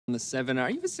the 7. Are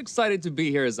you as excited to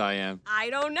be here as I am? I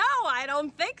don't know. I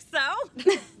don't think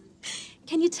so.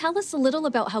 Can you tell us a little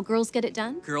about how girls get it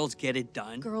done? Girls get it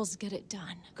done. Girls get it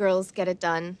done. Girls get it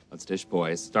done. Let's dish,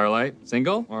 boys. Starlight,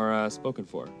 single or spoken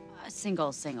for?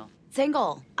 Single. Single.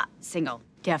 Single.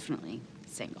 Definitely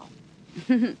single.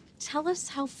 Tell us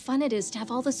how fun it is to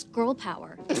have all this girl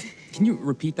power. Can you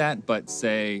repeat that, but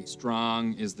say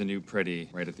strong is the new pretty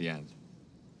right at the end?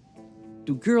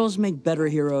 Do girls make better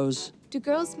heroes? Do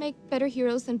girls make better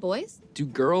heroes than boys? Do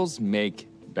girls make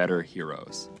better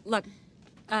heroes? Look,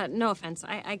 no offense.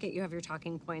 I get you have your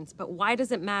talking points, but why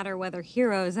does it matter whether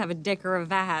heroes have a dick or a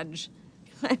vag?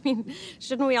 I mean,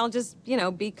 shouldn't we all just,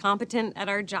 be competent at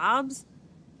our jobs?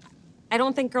 I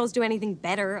don't think girls do anything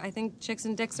better. I think chicks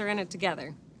and dicks are in it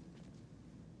together.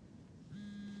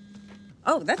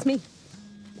 Oh, that's me.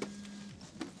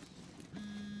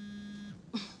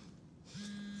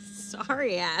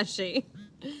 Sorry, Ashy.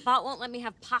 Vought won't let me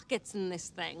have pockets in this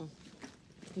thing.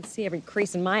 You can see every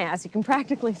crease in my ass. You can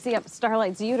practically see up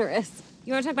Starlight's uterus.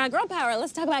 You want to talk about girl power?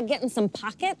 Let's talk about getting some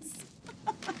pockets.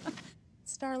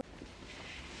 Starlight.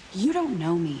 You don't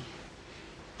know me.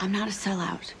 I'm not a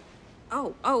sellout.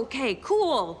 Oh, okay,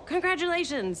 cool.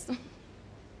 Congratulations.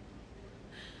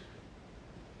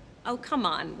 Oh, come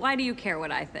on. Why do you care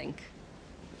what I think?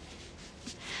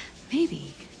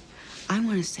 Maybe I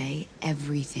want to say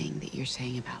everything that you're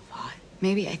saying about Vought.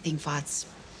 Maybe I think Vought's...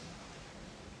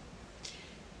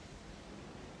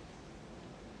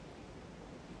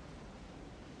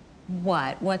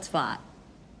 What? What's Vought?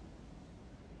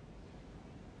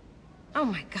 Oh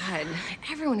my God,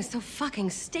 everyone is so fucking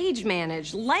stage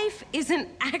managed. Life isn't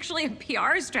actually a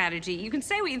PR strategy. You can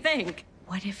say what you think.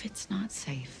 What if it's not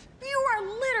safe? You are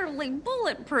literally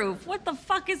bulletproof. What the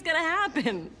fuck is gonna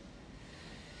happen?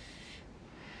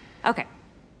 Okay,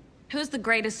 who's the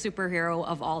greatest superhero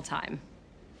of all time?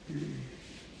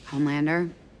 Homelander?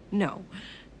 No,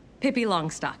 Pippi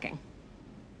Longstocking.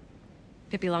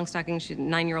 Pippi Longstocking, she's a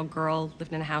 9-year-old girl,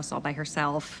 lived in a house all by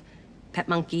herself. Pet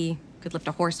monkey, could lift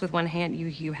a horse with one hand.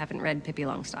 You haven't read Pippi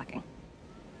Longstocking.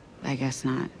 I guess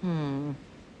not.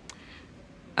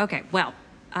 Okay, well,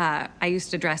 I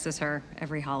used to dress as her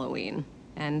every Halloween.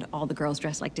 And all the girls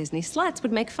dressed like Disney sluts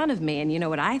would make fun of me. And you know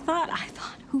what I thought? I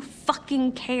thought, who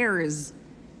fucking cares?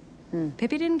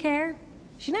 Pippi didn't care.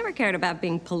 She never cared about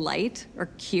being polite or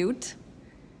cute.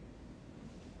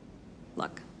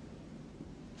 Look,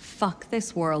 fuck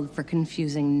this world for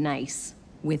confusing nice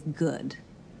with good.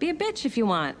 Be a bitch if you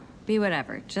want. Be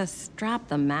whatever. Just drop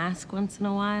the mask once in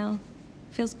a while.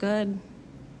 Feels good.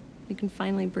 You can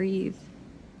finally breathe.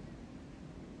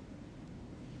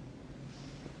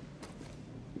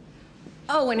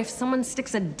 Oh, and if someone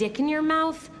sticks a dick in your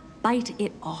mouth, bite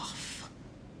it off.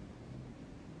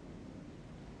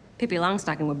 Pippi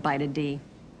Longstocking would bite a D.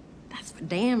 That's for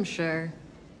damn sure.